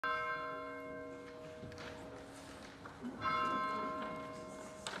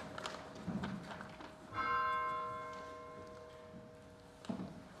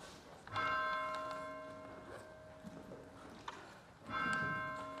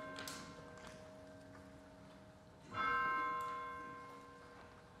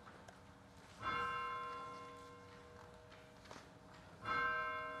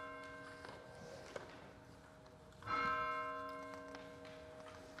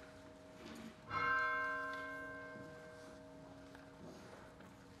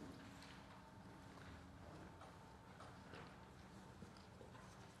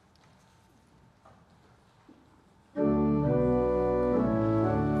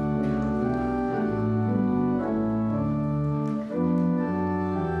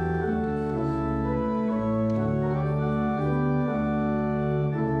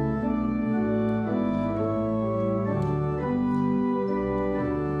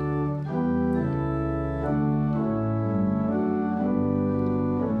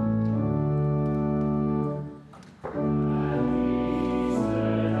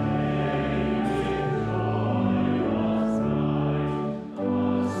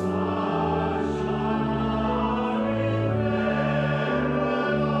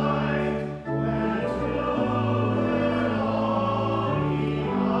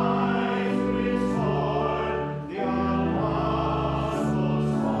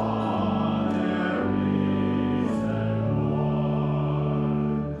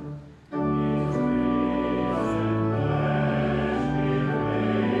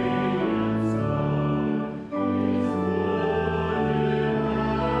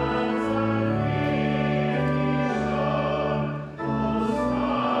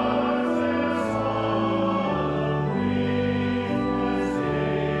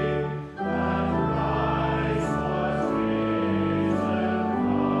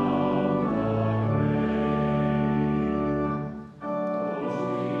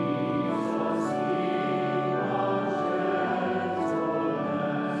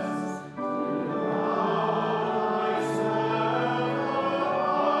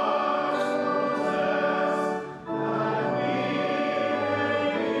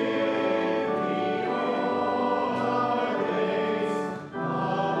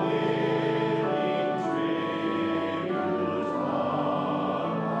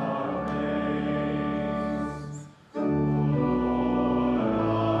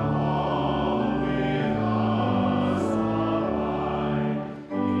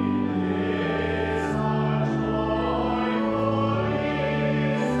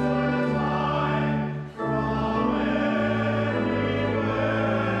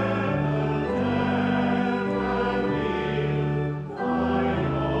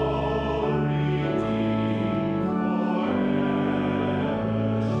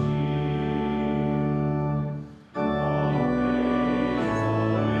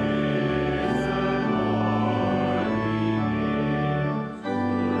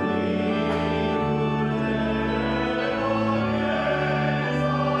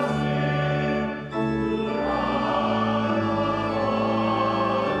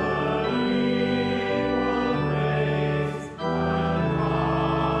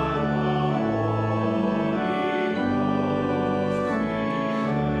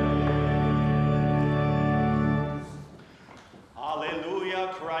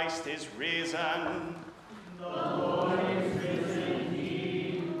Christ is risen. The Lord is risen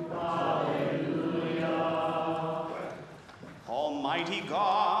indeed. Hallelujah. Almighty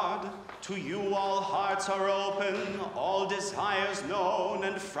God, to you all hearts are open, all desires known,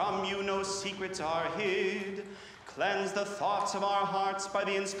 and from you no secrets are hid. Cleanse the thoughts of our hearts by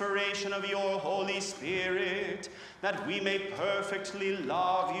the inspiration of your Holy Spirit, that we may perfectly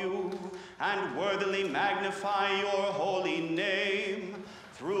love you and worthily magnify your holy name,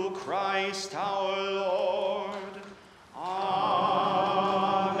 through Christ our Lord.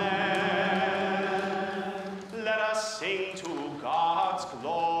 Amen. Let us sing to God's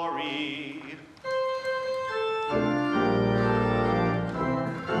glory. Amen.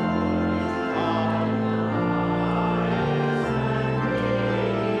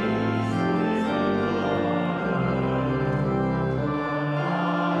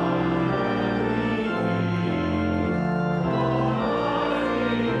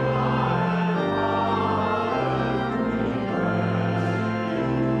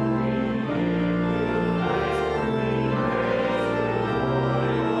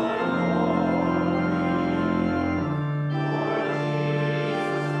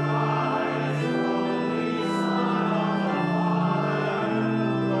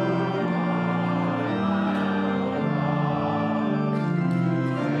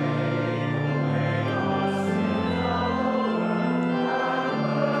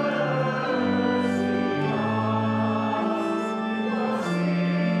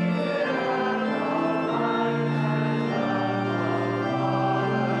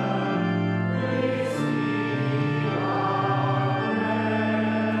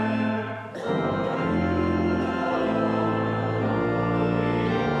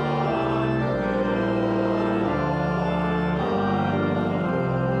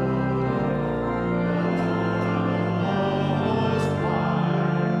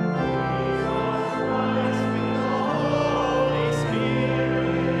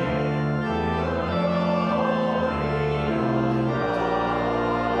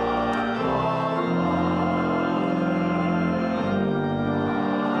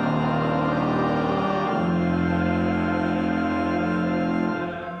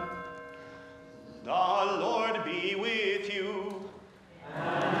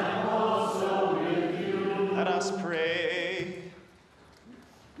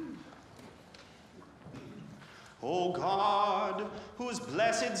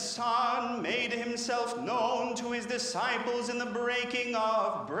 blessed Son made himself known to his disciples in the breaking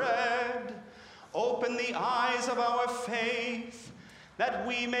of bread, open the eyes of our faith, that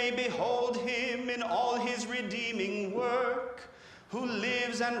we may behold him in all his redeeming work, who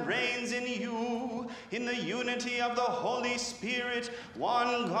lives and reigns in you, in the unity of the Holy Spirit,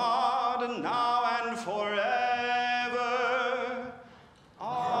 one God, now and forever.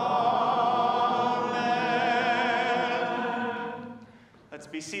 Amen. Let's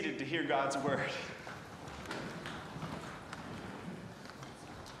be seated to hear God's word.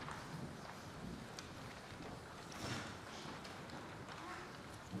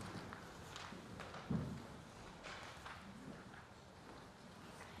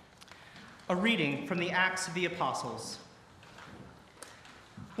 A reading from the Acts of the Apostles.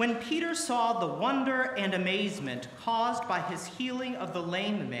 When Peter saw the wonder and amazement caused by his healing of the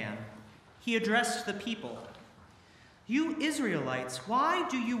lame man, he addressed the people. "You Israelites, why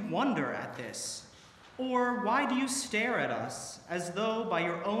do you wonder at this? Or why do you stare at us as though by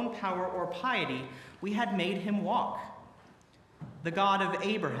your own power or piety we had made him walk? The God of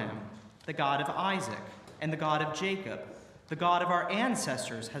Abraham, the God of Isaac, and the God of Jacob, the God of our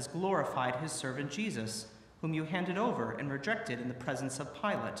ancestors, has glorified his servant Jesus, whom you handed over and rejected in the presence of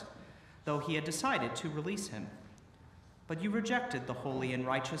Pilate, though he had decided to release him. But you rejected the holy and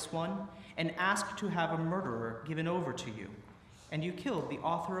righteous one and asked to have a murderer given over to you, and you killed the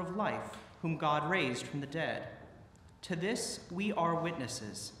author of life, whom God raised from the dead. To this we are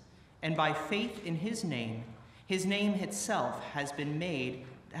witnesses, and by faith in his name itself has made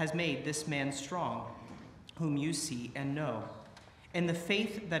this man strong, whom you see and know. And the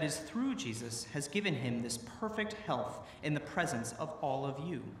faith that is through Jesus has given him this perfect health in the presence of all of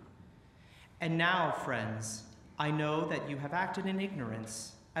you. And now, friends, I know that you have acted in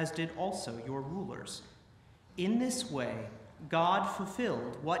ignorance, as did also your rulers. In this way, God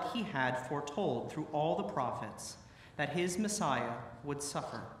fulfilled what he had foretold through all the prophets, that his Messiah would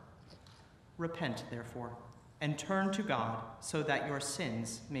suffer. Repent, therefore, and turn to God so that your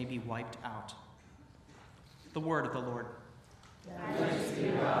sins may be wiped out." The word of the Lord. Thanks be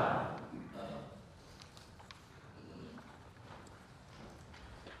to God.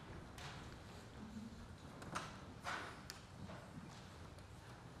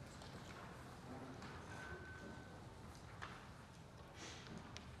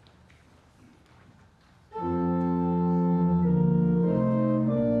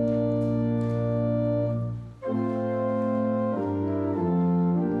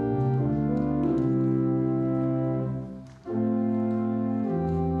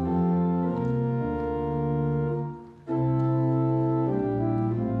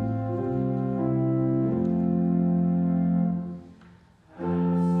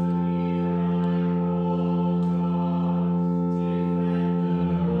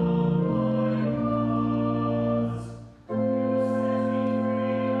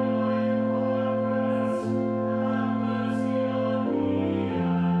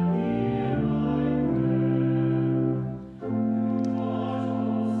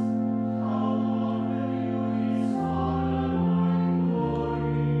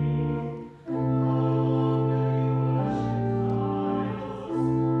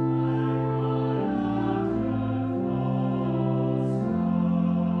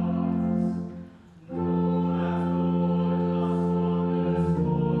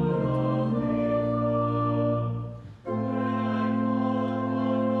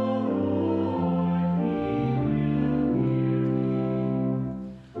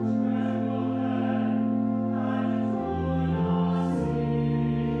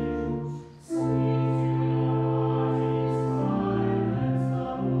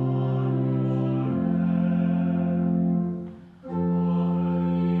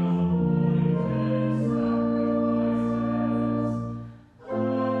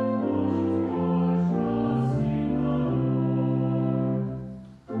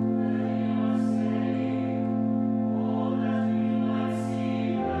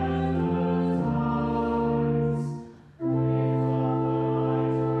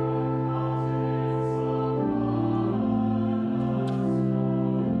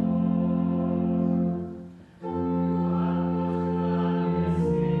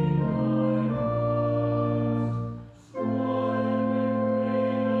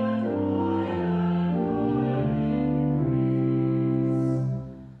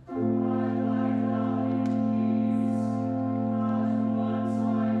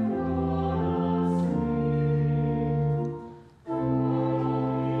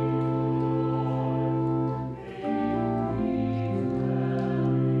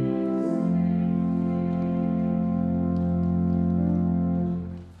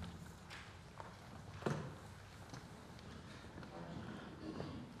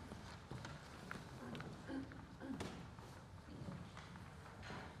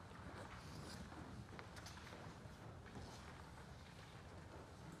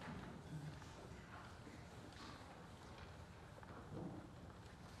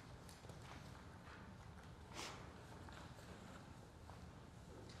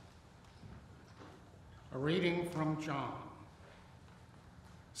 reading from John.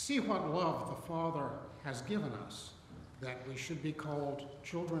 See what love the Father has given us, that we should be called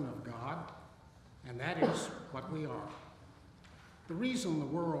children of God, and that is what we are. The reason the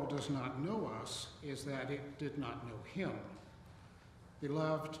world does not know us is that it did not know him.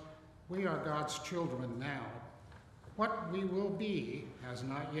 Beloved, we are God's children now. What we will be has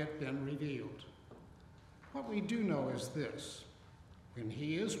not yet been revealed. What we do know is this: when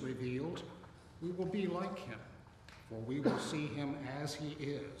he is revealed, we will be like him, for we will see him as he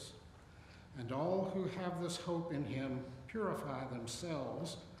is. And all who have this hope in him purify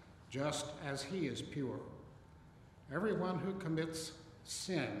themselves just as he is pure. Everyone who commits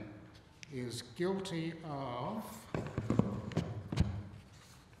sin is guilty of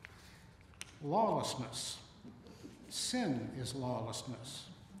lawlessness. Sin is lawlessness.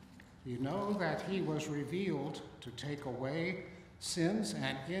 You know that he was revealed to take away sins,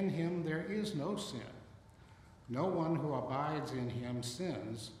 and in him there is no sin. No one who abides in him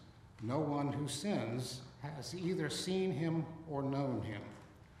sins. No one who sins has either seen him or known him.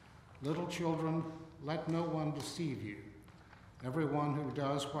 Little children, let no one deceive you. Everyone who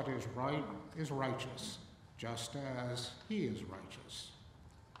does what is right is righteous, just as he is righteous.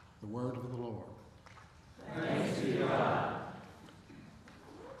 The word of the Lord. Thanks be to God.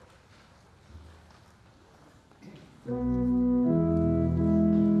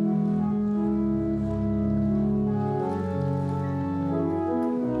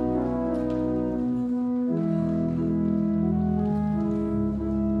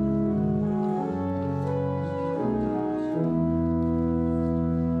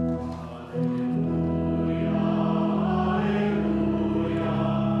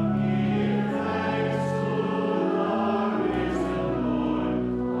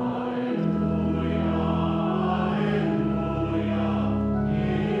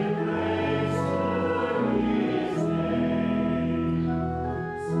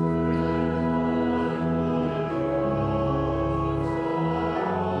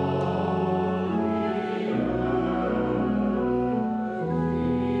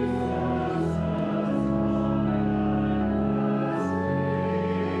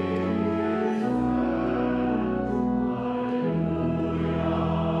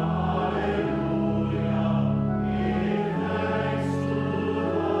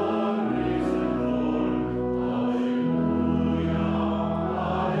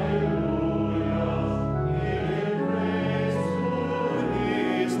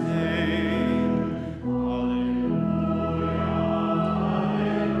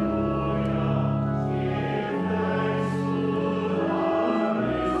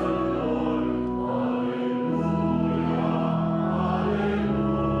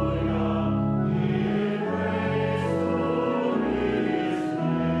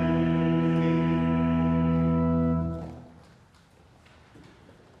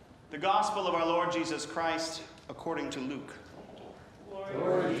 The Gospel of our Lord Jesus Christ according to Luke.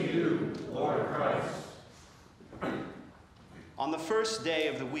 Glory to you, Lord Christ. On the first day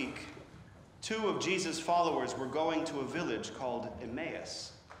of the week, 2 of Jesus' followers were going to a village called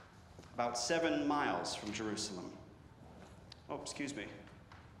Emmaus, about 7 miles from Jerusalem. Oh, excuse me.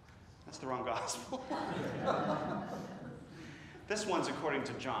 That's the wrong gospel. This one's according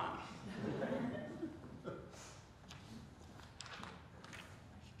to John.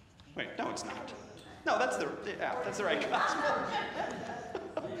 Wait, no, it's not. No, that's the right gospel.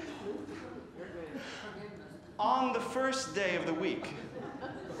 On the first day of the week,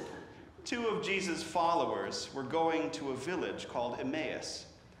 2 of Jesus' followers were going to a village called Emmaus,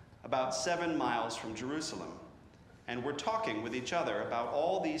 about 7 miles from Jerusalem, and were talking with each other about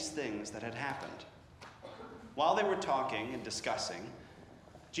all these things that had happened. While they were talking and discussing,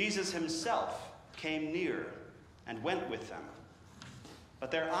 Jesus himself came near and went with them. But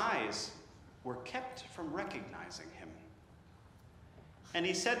their eyes were kept from recognizing him. And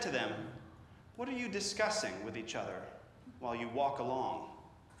he said to them, "What are you discussing with each other while you walk along?"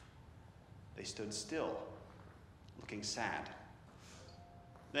 They stood still, looking sad.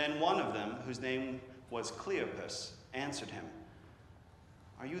 Then one of them, whose name was Cleopas, answered him,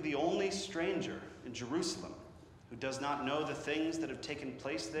 "Are you the only stranger in Jerusalem who does not know the things that have taken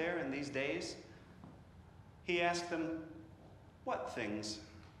place there in these days?" He asked them, "What things?"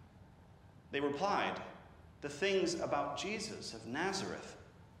 They replied, "The things about Jesus of Nazareth,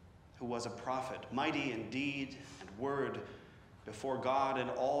 who was a prophet, mighty in deed and word before God and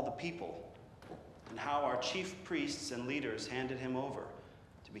all the people, and how our chief priests and leaders handed him over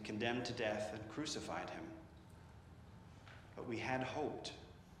to be condemned to death and crucified him. But we had hoped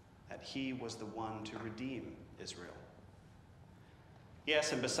that he was the one to redeem Israel.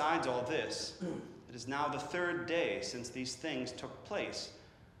 Yes, and besides all this, It is now the third day since these things took place.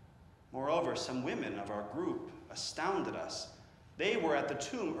 Moreover, some women of our group astounded us. They were at the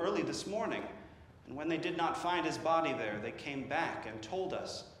tomb early this morning, and when they did not find his body there, they came back and told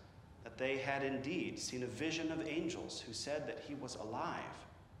us that they had indeed seen a vision of angels who said that he was alive.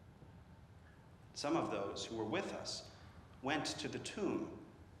 Some of those who were with us went to the tomb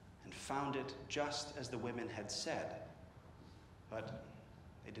and found it just as the women had said, but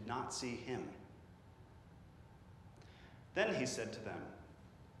they did not see him. Then he said to them,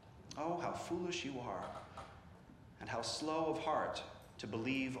 "Oh, how foolish you are, and how slow of heart to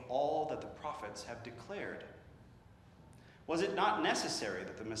believe all that the prophets have declared. Was it not necessary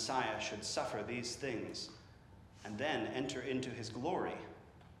that the Messiah should suffer these things and then enter into his glory?"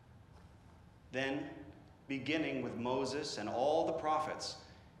 Then, beginning with Moses and all the prophets,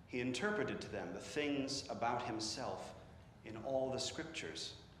 he interpreted to them the things about himself in all the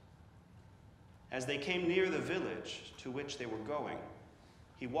scriptures. As they came near the village to which they were going,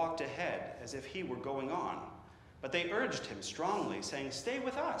 he walked ahead as if he were going on. But they urged him strongly, saying, "Stay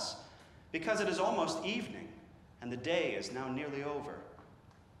with us, because it is almost evening, and the day is now nearly over."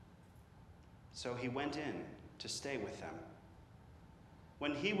 So he went in to stay with them.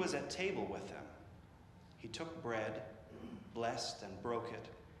 When he was at table with them, he took bread, blessed and broke it,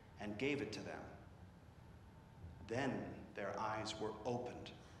 and gave it to them. Then their eyes were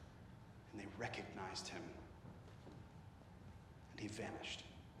opened, and they recognized him, and he vanished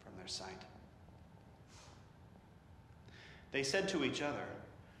from their sight. They said to each other,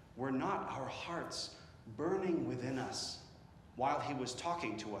 "Were not our hearts burning within us while he was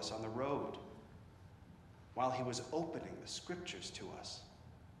talking to us on the road, while he was opening the scriptures to us?"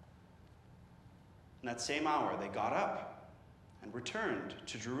 In that same hour they got up and returned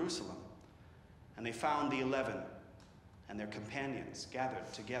to Jerusalem, and they found the 11 and their companions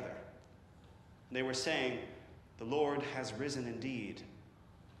gathered together. They were saying, "The Lord has risen indeed,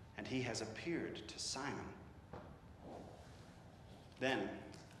 and he has appeared to Simon." Then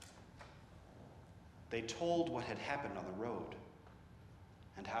they told what had happened on the road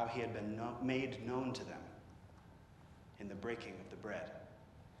and how he had been made known to them in the breaking of the bread.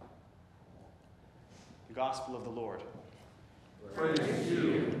 The Gospel of the Lord. Praise to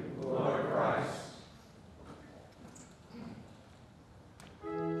you, Lord Christ.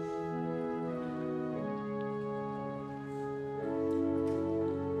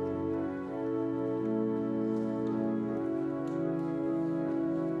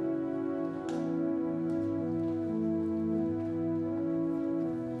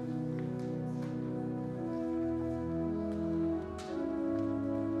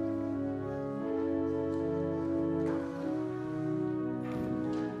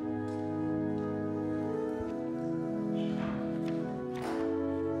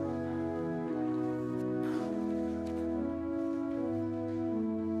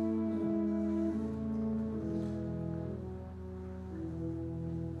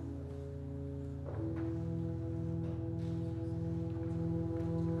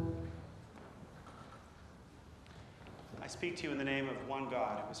 I speak to you in the name of one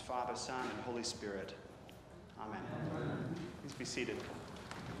God, who is Father, Son, and Holy Spirit. Amen. Please be seated.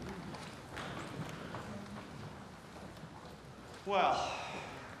 Well,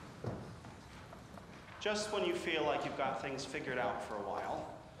 just when you feel like you've got things figured out for a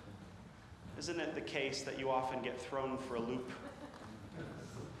while, isn't it the case that you often get thrown for a loop?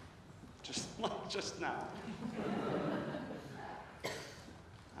 Just like just now.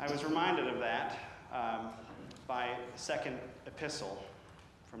 I was reminded of that by the second epistle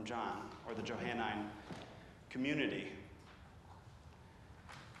from John, or the Johannine community.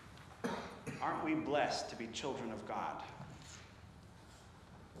 Aren't we blessed to be children of God?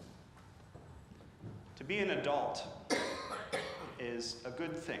 To be an adult is a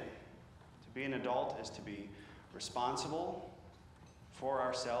good thing. To be an adult is to be responsible for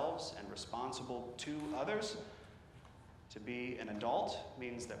ourselves and responsible to others. To be an adult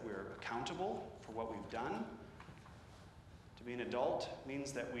means that we're accountable for what we've done. To be an adult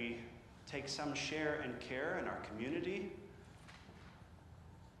means that we take some share and care in our community.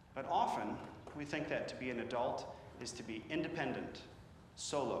 But often, we think that to be an adult is to be independent,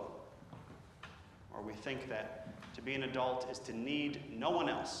 solo. Or we think that to be an adult is to need no one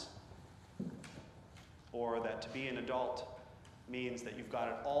else. Or that to be an adult means that you've got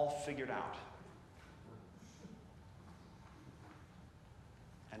it all figured out.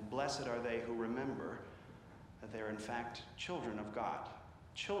 And blessed are they who remember that they are in fact children of God.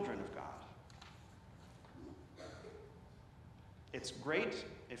 Children of God. It's great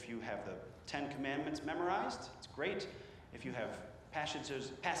if you have the 10 Commandments memorized. It's great if you have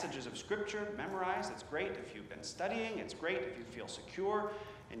passages of Scripture memorized. It's great if you've been studying. It's great if you feel secure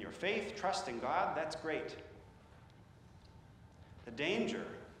in your faith, trust in God. That's great. The danger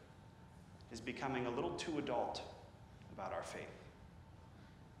is becoming a little too adult about our faith,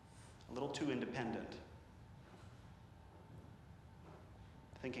 a little too independent,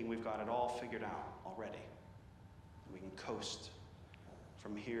 thinking we've got it all figured out already. We can coast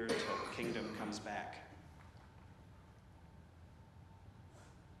from here till the kingdom comes back.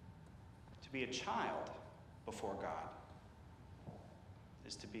 To be a child before God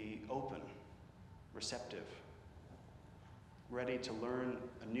is to be open, receptive, ready to learn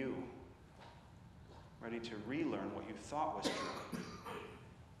anew, ready to relearn what you thought was true,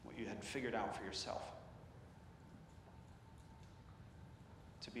 what you had figured out for yourself.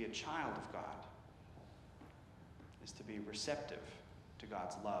 To be a child of God is to be receptive to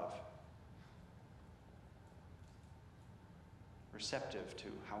God's love, receptive to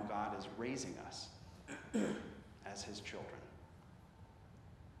how God is raising us as his children,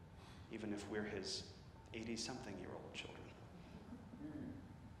 even if we're his 80-something-year-old children.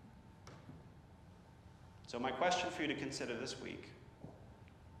 So my question for you to consider this week,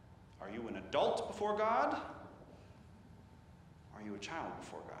 are you an adult before God? Are you a child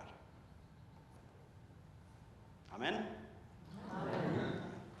before God? Amen? Amen.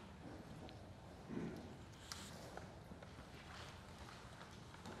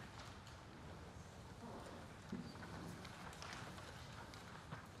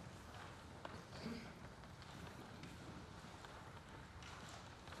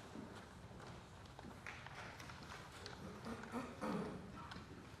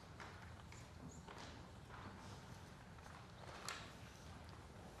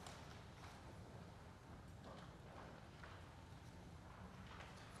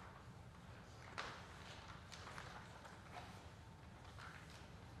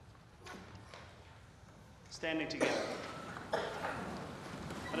 Standing together,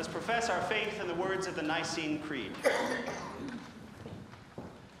 let us profess our faith in the words of the Nicene Creed.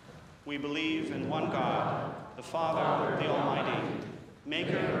 We believe in one God, the Father, the Almighty,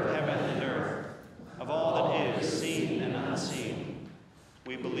 maker of heaven and earth, of all that is seen and unseen.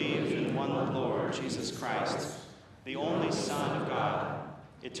 We believe in one Lord, Jesus Christ, the only Son of God,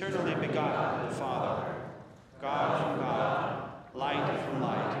 eternally begotten of the Father, God from God, light from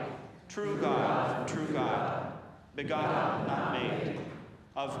light, true God from true God, begotten, not made,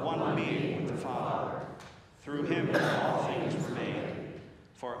 of one being with the Father. Through him all things were made.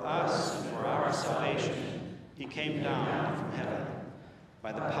 For us and for our salvation, he came down from heaven.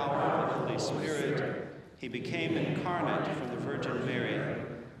 By the power of the Holy Spirit, he became incarnate from the Virgin Mary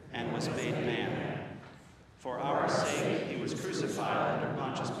and was made man. For our sake, he was crucified under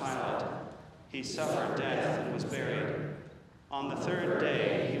Pontius Pilate. He suffered death and was buried. On the third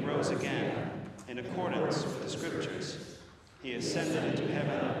day, he rose again, in accordance with the Scriptures. He ascended into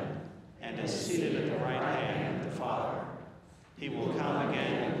heaven and is seated at the right hand of the Father. He will come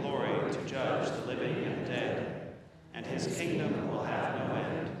again in glory to judge the living and the dead, and his kingdom will have no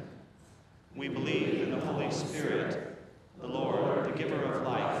end. We believe in the Holy Spirit, the Lord, the giver of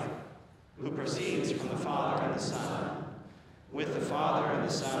life, who proceeds from the Father and the Son. With the Father and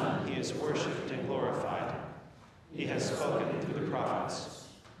the Son, he is worshipped and glorified. He has spoken through the prophets.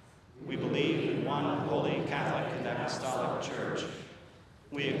 We believe in one holy Catholic and Apostolic Church.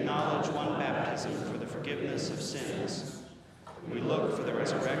 We acknowledge one baptism for the forgiveness of sins. We look for the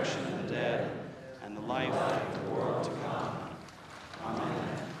resurrection of the dead and the life of the world to come. Amen.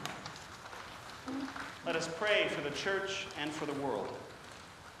 Let us pray for the Church and for the world.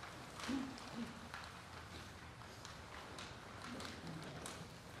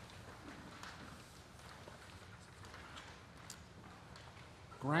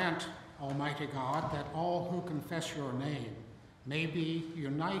 Grant, Almighty God, that all who confess your name may be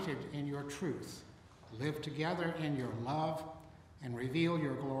united in your truth, live together in your love, and reveal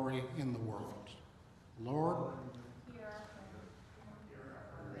your glory in the world. Lord,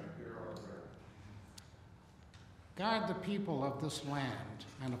 guide the people of this land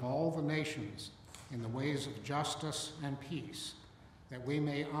and of all the nations in the ways of justice and peace, that we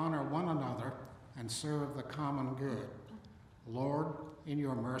may honor one another and serve the common good. Lord, in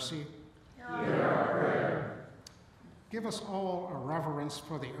your mercy, hear our prayer. Give us all a reverence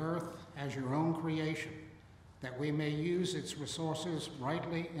for the earth as your own creation, that we may use its resources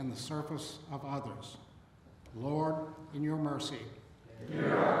rightly in the service of others. Lord, in your mercy,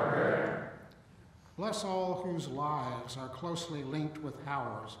 hear our prayer. Bless all whose lives are closely linked with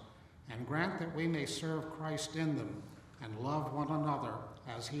ours, and grant that we may serve Christ in them and love one another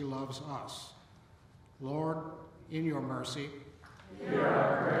as he loves us. Lord, in your mercy, Hear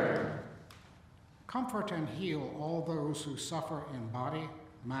our prayer. Comfort and heal all those who suffer in body,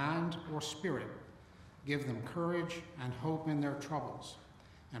 mind, or spirit. Give them courage and hope in their troubles,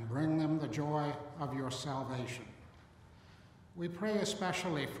 and bring them the joy of your salvation. We pray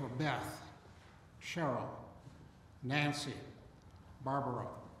especially for Beth, Cheryl, Nancy, Barbara,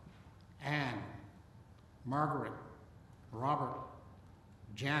 Anne, Margaret, Robert,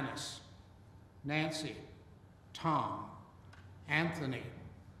 Janice, Nancy, Tom, Anthony,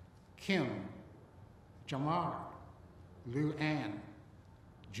 Kim, Jamar, Lou Ann,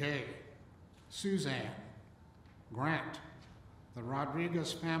 Jay, Suzanne, Grant, the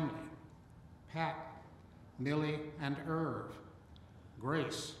Rodriguez family, Pat, Millie and Irv,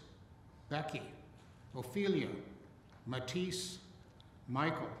 Grace, Becky, Ophelia, Matisse,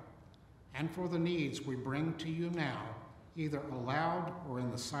 Michael, and for the needs we bring to you now, either aloud or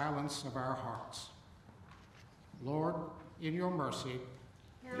in the silence of our hearts. Lord, in your mercy,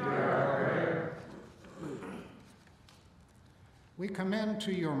 Hear our prayer. we commend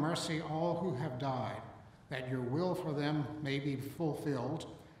to your mercy all who have died, that your will for them may be fulfilled,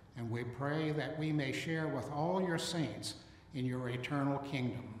 and we pray that we may share with all your saints in your eternal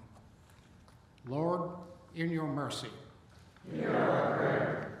kingdom. Lord, in your mercy, Hear our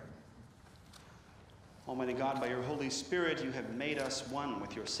prayer. Almighty God, by your Holy Spirit, you have made us one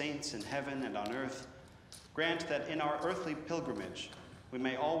with your saints in heaven and on earth. Grant that in our earthly pilgrimage, we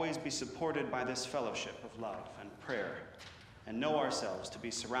may always be supported by this fellowship of love and prayer, and know ourselves to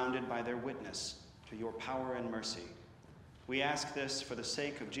be surrounded by their witness to your power and mercy. We ask this for the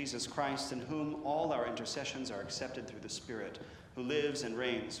sake of Jesus Christ, in whom all our intercessions are accepted through the Spirit, who lives and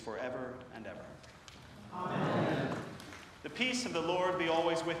reigns forever and ever. Amen. The peace of the Lord be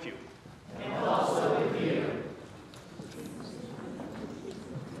always with you. And also with you.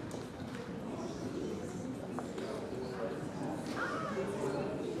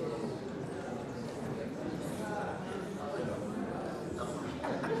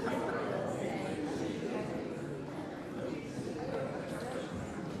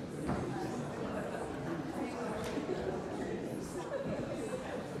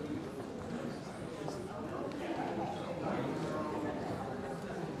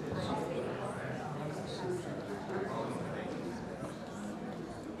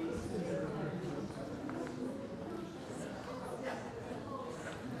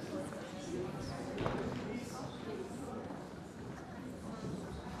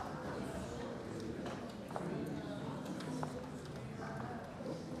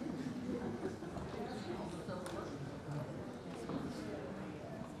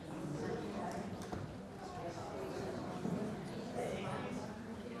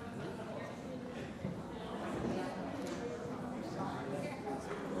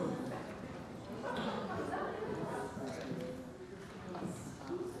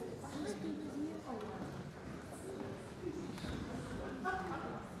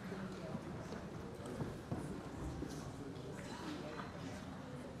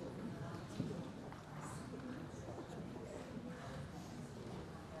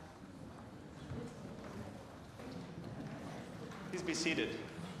 Please be seated.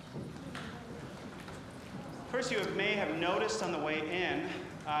 First, you may have noticed on the way in,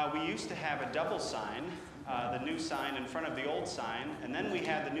 we used to have a double sign, the new sign in front of the old sign, and then we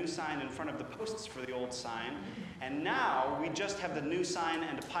had the new sign in front of the posts for the old sign, and now we just have the new sign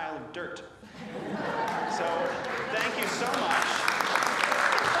and a pile of dirt. So, thank you so much.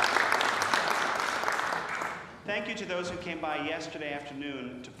 Thank you to those who came by yesterday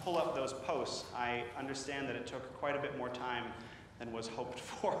afternoon to pull up those posts. I understand that it took quite a bit more time than was hoped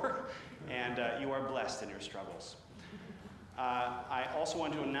for, and you are blessed in your struggles. I also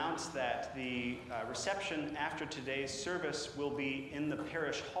want to announce that the reception after today's service will be in the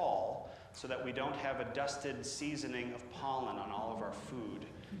parish hall, so that we don't have a dusted seasoning of pollen on all of our food.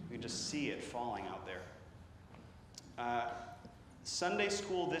 You can just see it falling out there. Sunday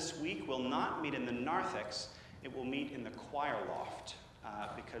school this week will not meet in the narthex. It will meet in the choir loft,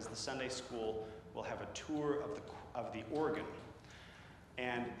 because the Sunday school will have a tour of the organ.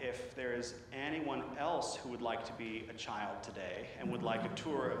 And if there is anyone else who would like to be a child today and would like a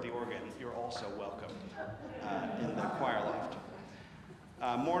tour of the organ, you're also welcome in the choir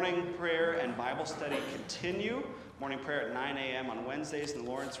loft. Morning prayer and Bible study continue. Morning prayer at 9 a.m. on Wednesdays in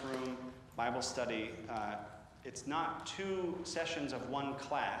the Lawrence Room. Bible study, it's not 2 sessions of one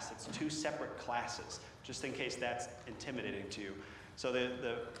class, it's 2 separate classes, just in case that's intimidating to you. So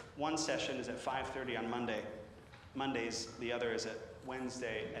the one session is at 5:30 on Mondays, the other is at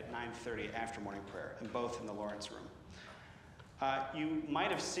Wednesday at 9:30 after morning prayer, and both in the Lawrence Room. You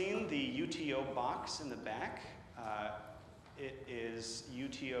might have seen the UTO box in the back. It is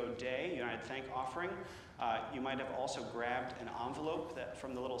UTO Day, United Thank Offering. You might have also grabbed an envelope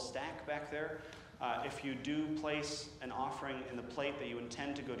from the little stack back there. If you do place an offering in the plate that you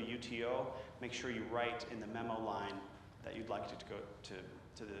intend to go to UTO, make sure you write in the memo line that you'd like it to go to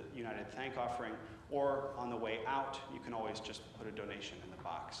the United Thank Offering, or on the way out, you can always just put a donation in the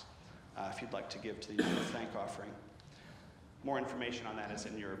box if you'd like to give to the United Thank Offering. More information on that is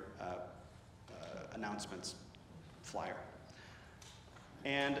in your announcements flyer.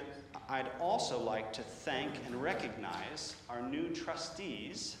 And I'd also like to thank and recognize our new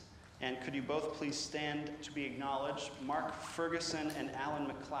trustees. And could you both please stand to be acknowledged? Mark Ferguson and Alan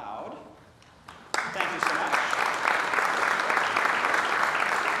McLeod. Thank you so much.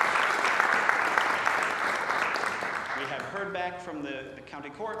 We have heard back from the county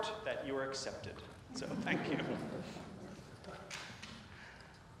court that you are accepted. So thank you.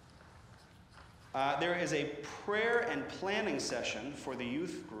 There is a prayer and planning session for the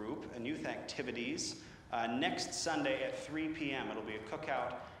youth group and youth activities next Sunday at 3 p.m. It'll be a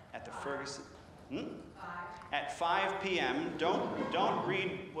cookout at the Ferguson. At 5 p.m. Don't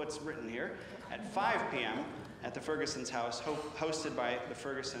read what's written here. At 5 p.m. at the Ferguson's house, hosted by the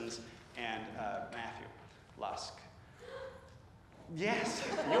Fergusons and Matthew Lusk. Yes,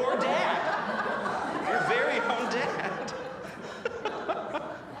 your dad. Your very own dad.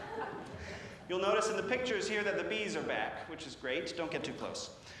 You'll notice in the pictures here that the bees are back, which is great. Don't get too close.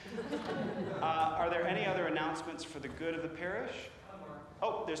 Are there any other announcements for the good of the parish? One more.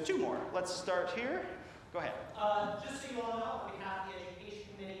 Oh, there's two more. Let's start here. Go ahead. Just so you all know, on behalf of the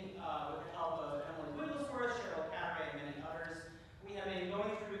Education Committee, with the help of Emily Wigglesworth, Cheryl Carraway, and many others, we have been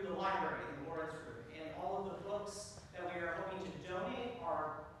going through the library in the Lawrence Group, and all of the books that we are hoping to donate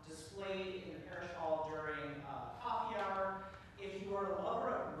are displayed in the parish hall during coffee hour. If you are a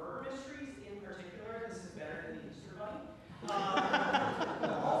lover of murder mysteries in particular, this is better than the Easter Bunny.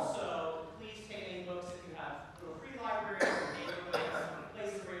 Also, please take any books if you have little free libraries or neighborhoods,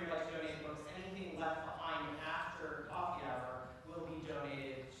 places where you'd like to donate books. Anything left behind after coffee hour will be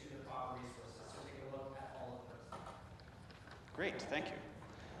donated to the proper resources. So take a look at all of those. Great, thank you.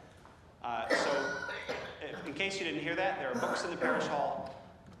 In case you didn't hear that, there are books in the parish hall.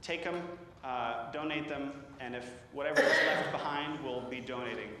 Take them, donate them, and if whatever is left behind, we'll be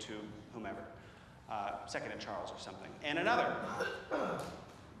donating to whomever. Second and Charles or something. And another. Thank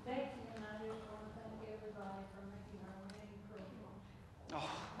you, and I just want to thank everybody for making our wedding program. Oh,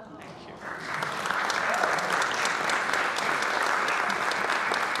 thank you.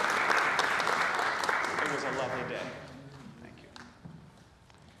 It was a lovely day. Thank you.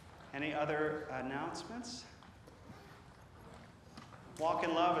 Any other announcements? Walk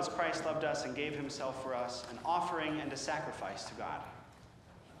in love as Christ loved us and gave himself for us, an offering and a sacrifice to God.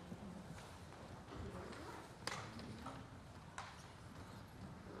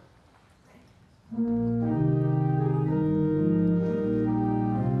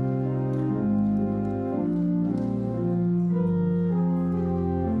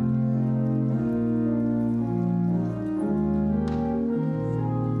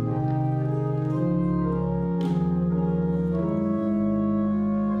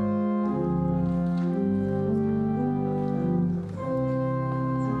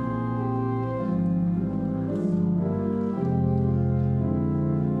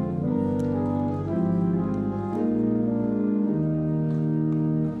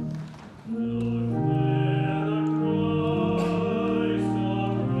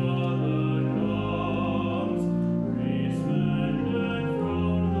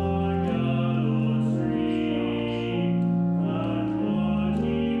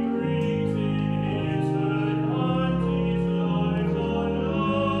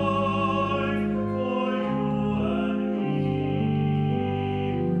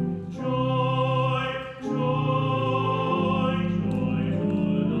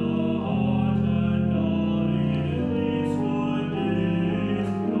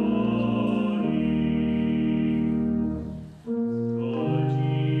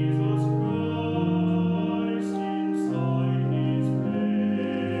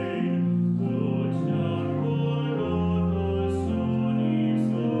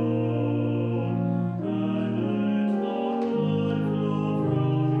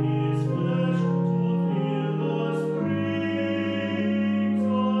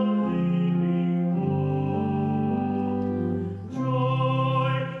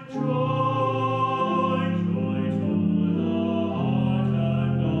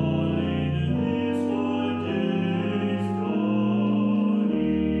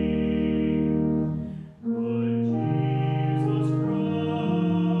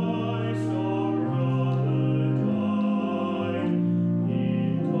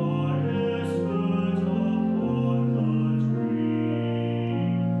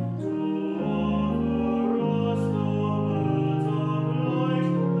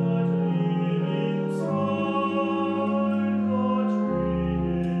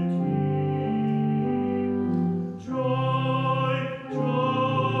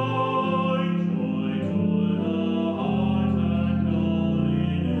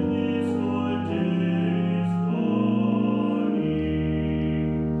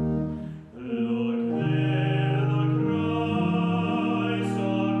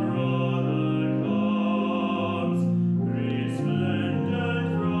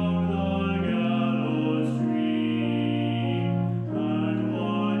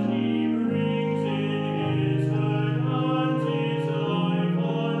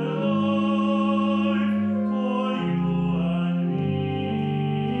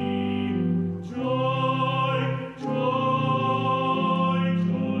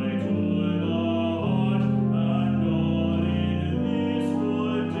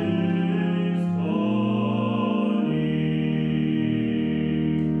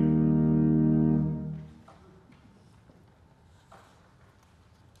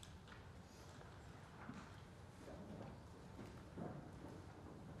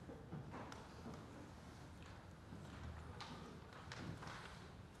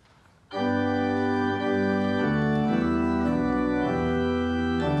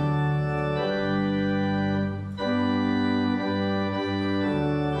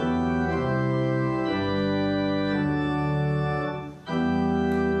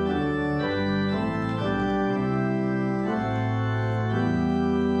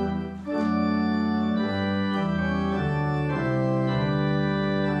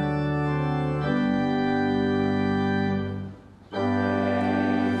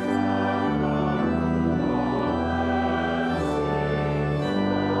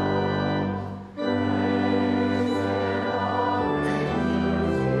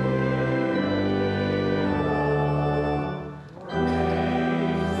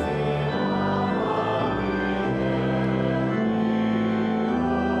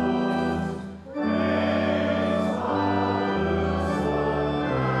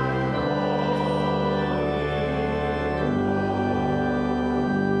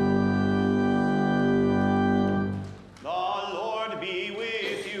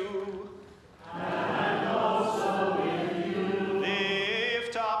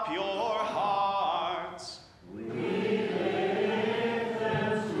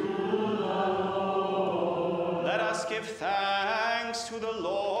 give thanks to the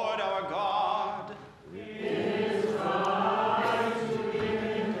Lord our God. It is right to give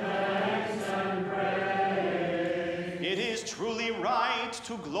him thanks and praise. It is truly right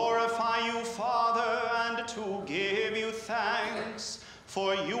to glorify you, Father, and to give you thanks,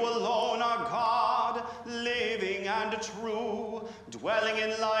 for you alone are God, living and true, dwelling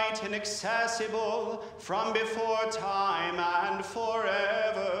in light inaccessible from before time and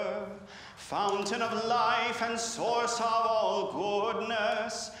forever. Fountain of life and source of all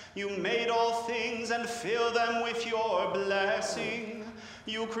goodness, you made all things and fill them with your blessing.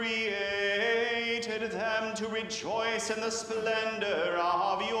 You created them to rejoice in the splendor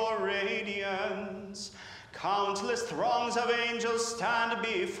of your radiance. Countless throngs of angels stand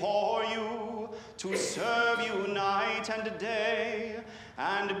before you to serve you night and day,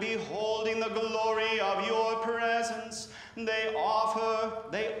 and beholding the glory of your presence, they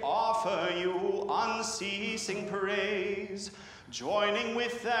offer you unceasing praise, joining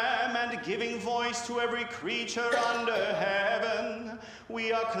with them and giving voice to every creature under heaven.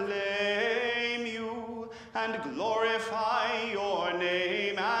 We acclaim you and glorify your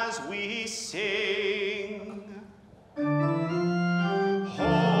name as we sing.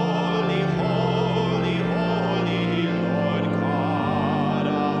 Holy, holy, holy, Lord God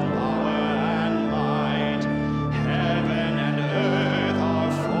of power and might, heaven and earth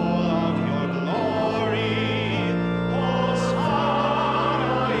are full of your glory.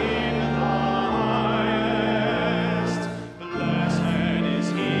 Hosanna in the highest. Blessed is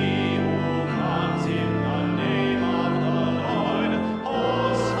he who comes in the name of the Lord.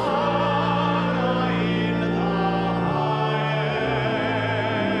 Hosanna in the highest.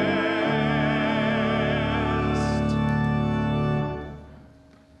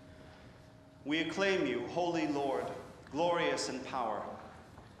 We acclaim you, Holy Lord, glorious in power.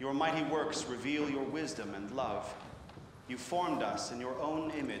 Your mighty works reveal your wisdom and love. You formed us in your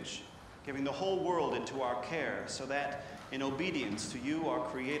own image, giving the whole world into our care, so that, in obedience to you, our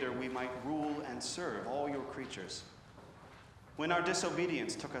Creator, we might rule and serve all your creatures. When our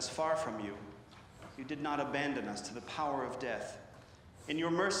disobedience took us far from you, you did not abandon us to the power of death. In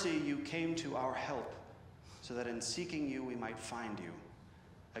your mercy, you came to our help, so that in seeking you, we might find you.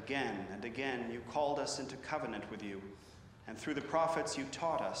 Again and again, you called us into covenant with you, and through the prophets, you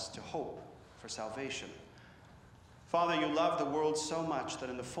taught us to hope for salvation. Father, you loved the world so much that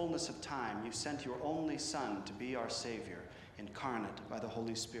in the fullness of time, you sent your only Son to be our Savior, incarnate by the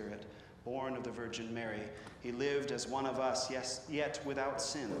Holy Spirit, born of the Virgin Mary. He lived as one of us, yes, yet without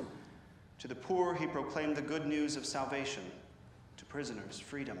sin. To the poor, he proclaimed the good news of salvation. To prisoners,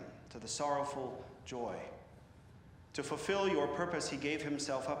 freedom. To the sorrowful, joy. To fulfill your purpose, he gave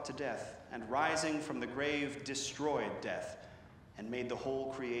himself up to death, and rising from the grave, destroyed death, and made the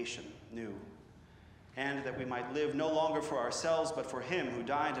whole creation new. And that we might live no longer for ourselves, but for him who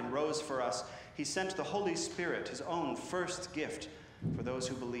died and rose for us, he sent the Holy Spirit, his own first gift for those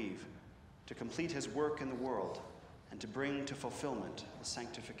who believe, to complete his work in the world, and to bring to fulfillment the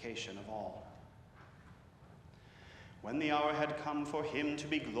sanctification of all. When the hour had come for him to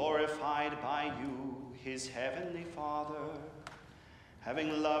be glorified by you, his heavenly Father,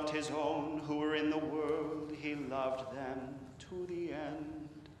 having loved his own who were in the world, he loved them to the end.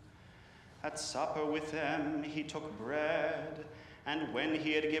 At supper with them he took bread, and when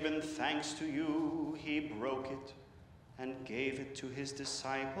he had given thanks to you, he broke it and gave it to his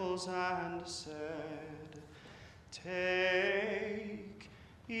disciples and said, "Take,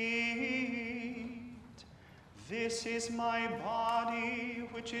 eat. This is my body,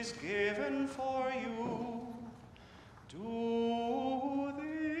 which is given for you. Do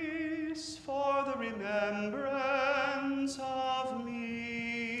this for the remembrance of me."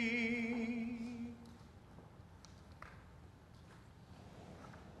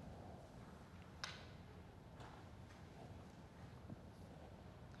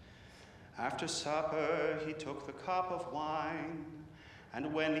 After supper, he took the cup of wine,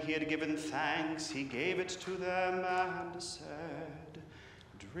 and when he had given thanks, he gave it to them and said,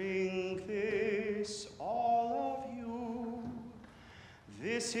 "Drink this, all of you.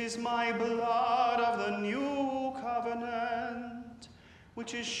 This is my blood of the new covenant,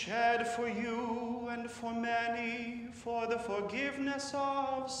 which is shed for you and for many for the forgiveness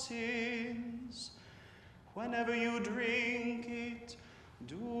of sins. Whenever you drink it,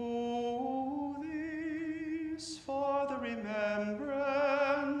 do this for the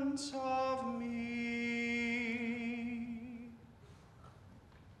remembrance of me."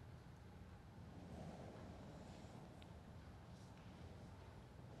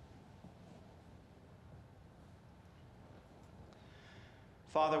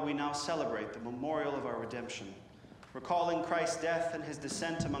 Father, we now celebrate the memorial of our redemption. recalling Christ's death and his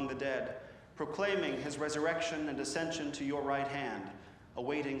descent among the dead, proclaiming his resurrection and ascension to your right hand,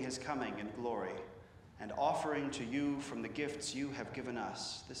 awaiting his coming in glory, and offering to you from the gifts you have given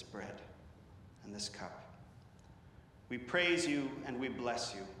us this bread and this cup. We praise you and we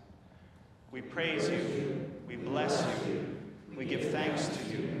bless you. We praise you, we bless you, we give thanks to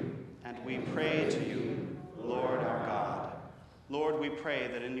you, and we pray to you, Lord our God. Lord, we pray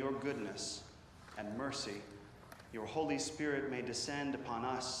that in your goodness and mercy, your Holy Spirit may descend upon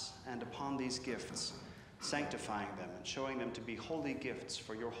us and upon these gifts, sanctifying them and showing them to be holy gifts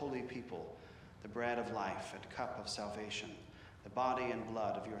for your holy people, the bread of life and cup of salvation, the body and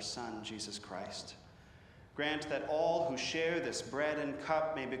blood of your Son, Jesus Christ. Grant that all who share this bread and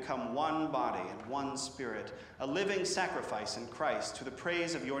cup may become one body and one spirit, a living sacrifice in Christ to the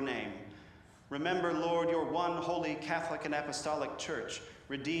praise of your name. Remember, Lord, your one holy Catholic and Apostolic Church,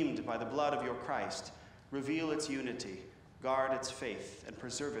 redeemed by the blood of your Christ. Reveal its unity, guard its faith, and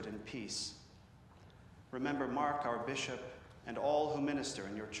preserve it in peace. Remember Mark, our bishop, and all who minister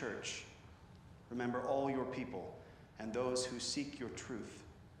in your church. Remember all your people and those who seek your truth.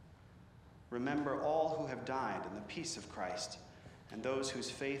 Remember all who have died in the peace of Christ, and those whose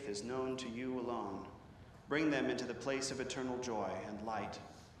faith is known to you alone. Bring them into the place of eternal joy and light,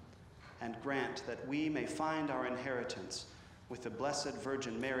 and grant that we may find our inheritance with the Blessed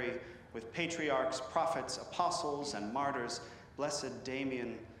Virgin Mary, with patriarchs, prophets, apostles, and martyrs, blessed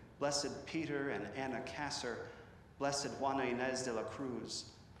Damien, blessed Peter and Anna Kasser, blessed Juana Inés de la Cruz,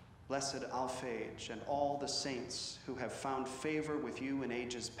 blessed Alphege, and all the saints who have found favor with you in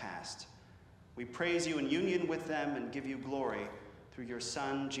ages past. We praise you in union with them and give you glory through your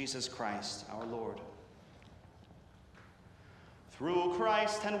Son, Jesus Christ, our Lord. Through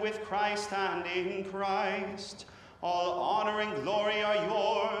Christ and with Christ and in Christ, all honor and glory are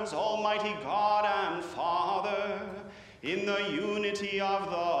yours, Almighty God and Father, in the unity of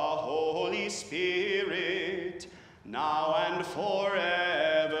the Holy Spirit, now and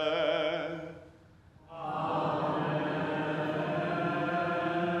forever. Amen.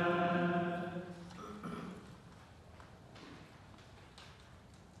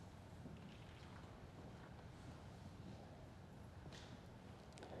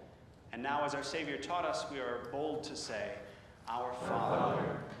 And now, as our Savior taught us, we are bold to say, Our Father,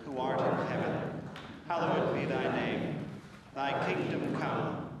 who art in heaven, hallowed be thy name. Thy kingdom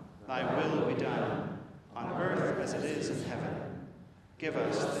come, thy will be done, on earth as it is in heaven. Give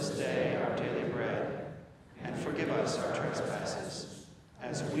us this day our daily bread, and forgive us our trespasses,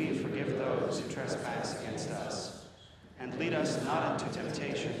 as we forgive those who trespass against us. And lead us not into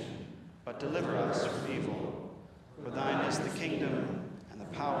temptation, but deliver us from evil. For thine is the kingdom, and the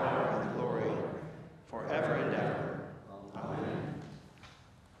power, and the glory, forever and ever. Amen.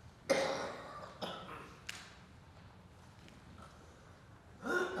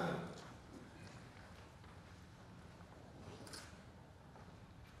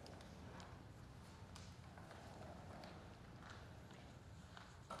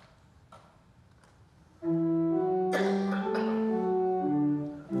 Alleluia, alleluia.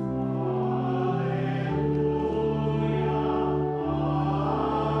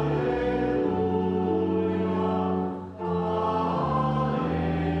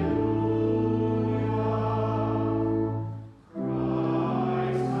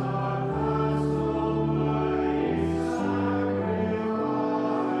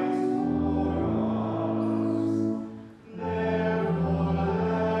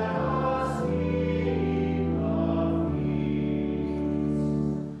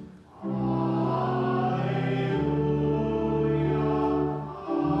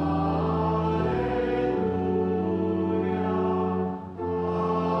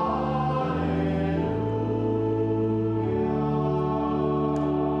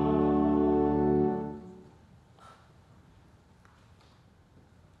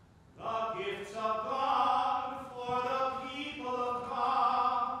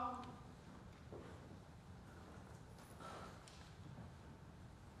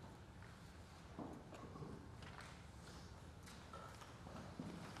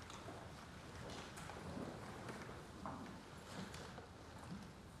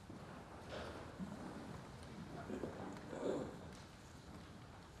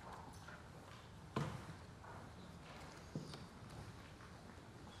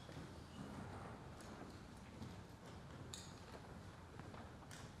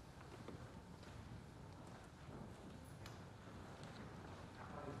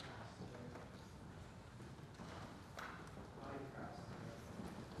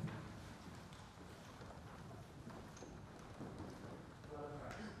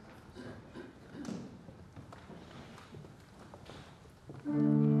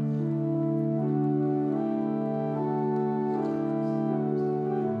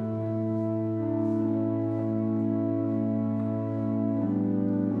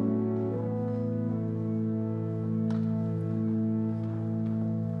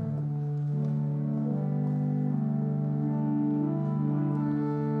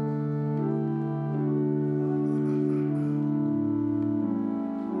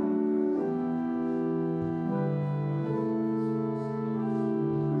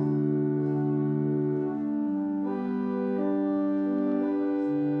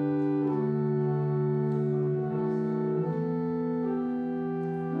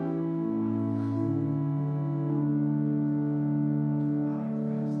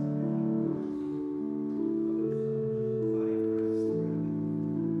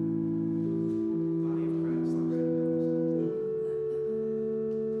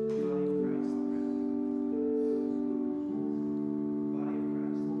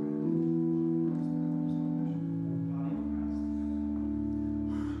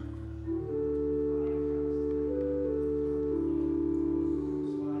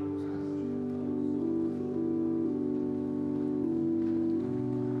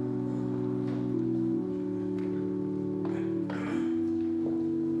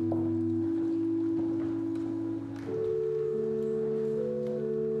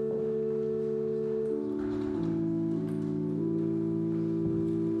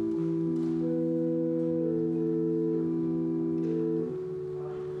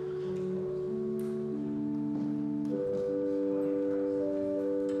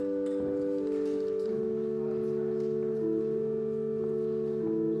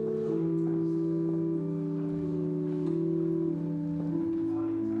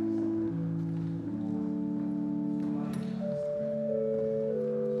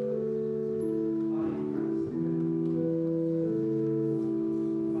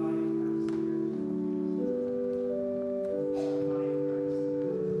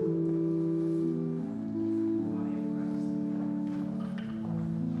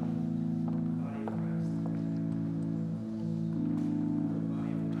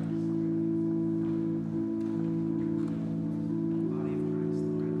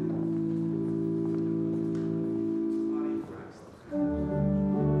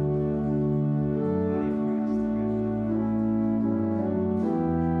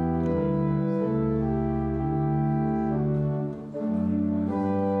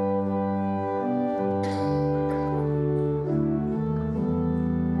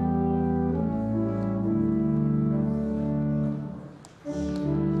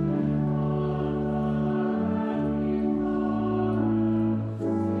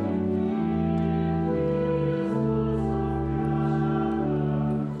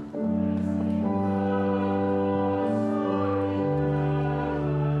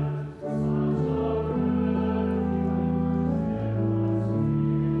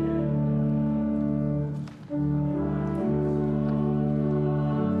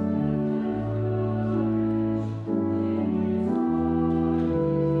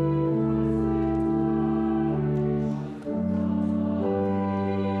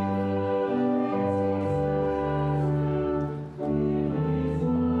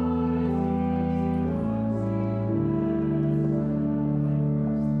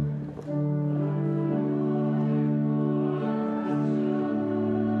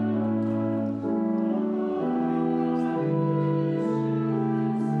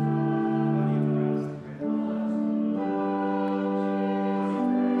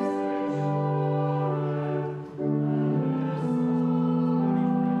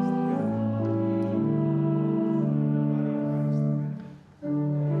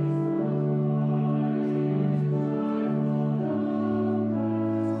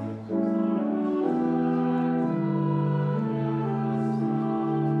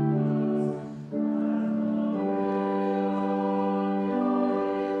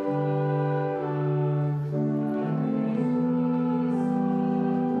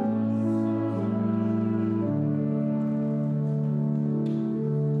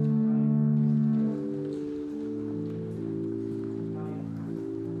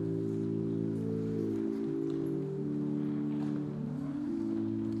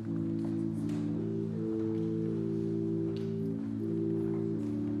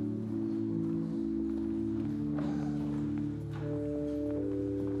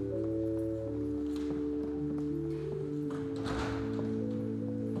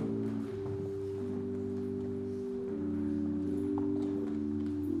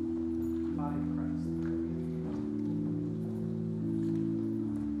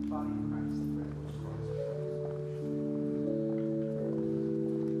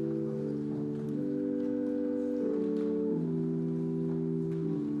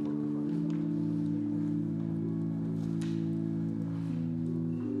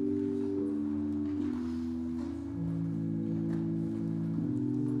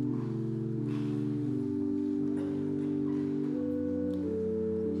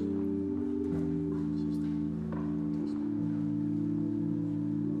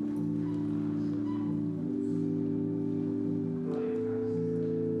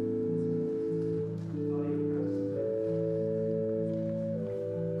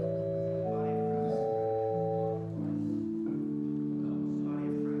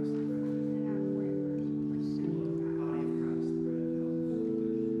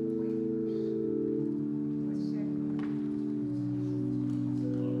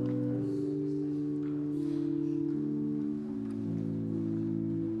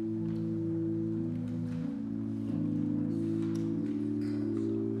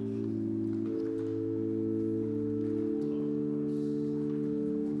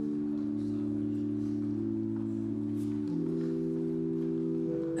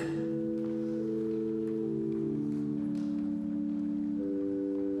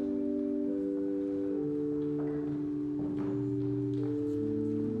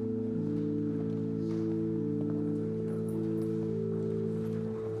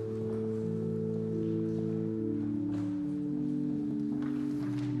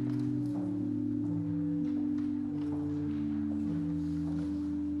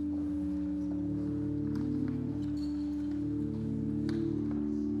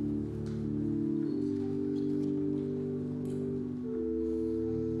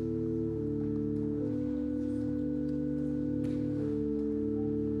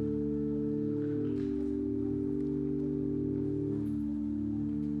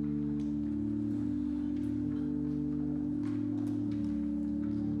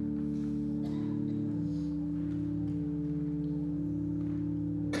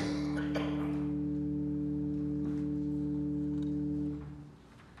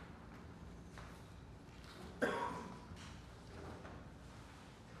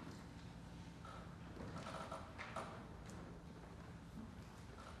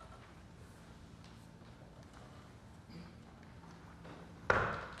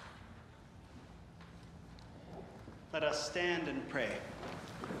 Let us stand and pray.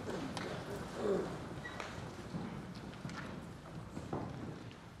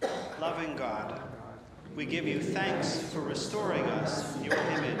 Loving God, we give you thanks for restoring us in your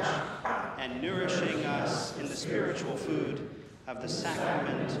image and nourishing us in the spiritual food of the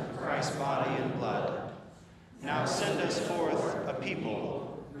sacrament of Christ's body and blood. Now send us forth a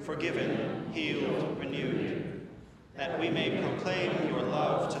people, forgiven, healed, renewed, that we may proclaim your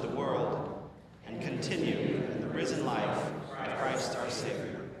love to the world and continue in the risen life of Christ our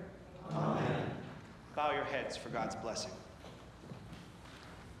Savior. Amen. Bow your heads for God's blessing.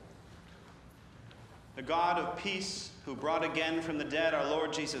 The God of peace, who brought again from the dead our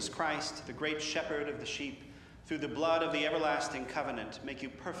Lord Jesus Christ, the great shepherd of the sheep, through the blood of the everlasting covenant, make you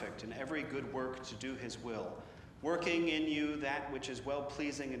perfect in every good work to do his will, working in you that which is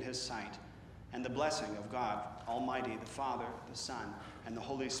well-pleasing in his sight, and the blessing of God Almighty, the Father, the Son, and the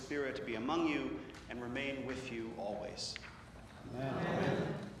Holy Spirit be among you and remain with you always. Amen.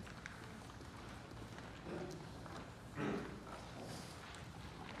 Amen.